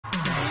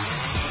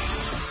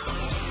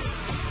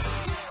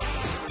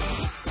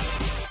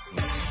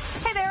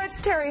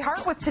Terry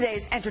Hart with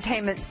today's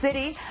Entertainment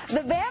City.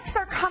 The Vamps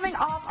are coming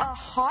off a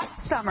hot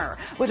summer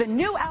with a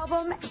new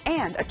album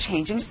and a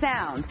changing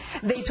sound.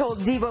 They told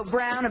Devo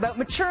Brown about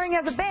maturing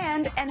as a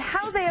band and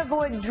how they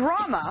avoid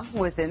drama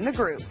within the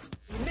group.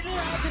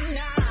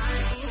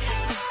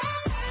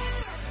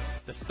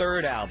 The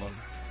third album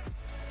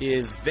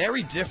is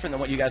very different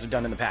than what you guys have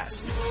done in the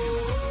past.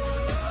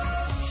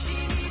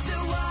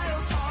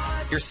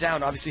 Your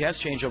sound obviously has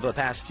changed over the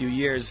past few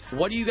years.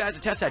 What do you guys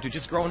attest that to?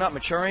 Just growing up,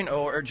 maturing,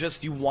 or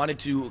just you wanted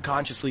to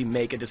consciously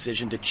make a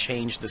decision to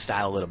change the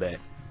style a little bit?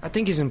 I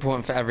think it's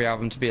important for every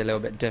album to be a little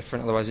bit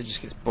different, otherwise it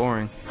just gets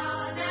boring. All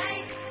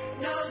night,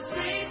 no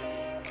sleep,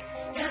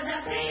 'cause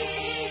I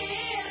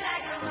feel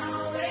like I'm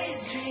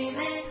always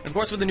dreaming. Of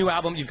course, with the new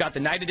album, you've got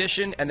the night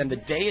edition and then the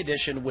day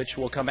edition, which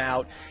will come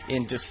out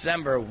in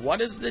December.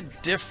 What is the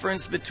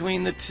difference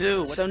between the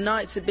two? So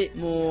night's a bit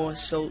more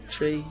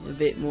sultry, a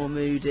bit more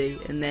moody,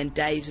 and then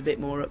day's a bit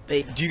more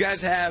upbeat. Do you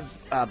guys have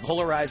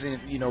polarizing,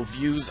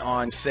 views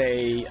on,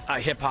 say, a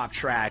hip-hop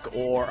track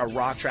or a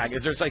rock track?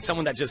 Is there like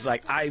someone that just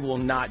like, I will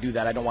not do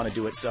that, I don't want to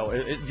do it? So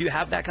do you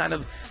have that kind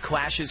of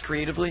clashes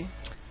creatively?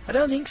 I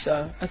don't think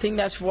so. I think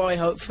that's why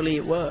hopefully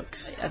it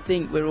works. I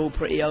think we're all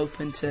pretty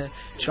open to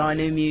try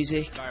new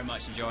music. Very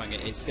much enjoying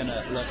it. It's going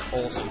to look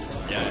awesome.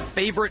 Yeah.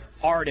 Favorite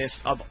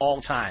artist of all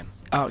time?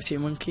 Arctic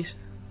Monkeys.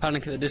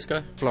 Panic at the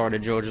Disco. Florida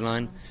Georgia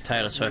Line.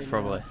 Taylor Swift,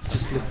 probably.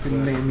 Just look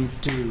and made me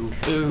do.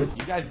 You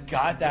guys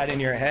got that in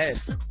your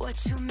head. Look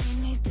what you made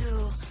me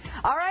do.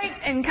 All right,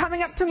 and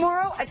coming up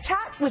tomorrow, a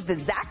chat with the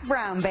Zac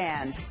Brown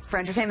Band. For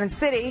Entertainment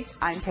City,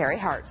 I'm Terry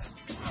Hart.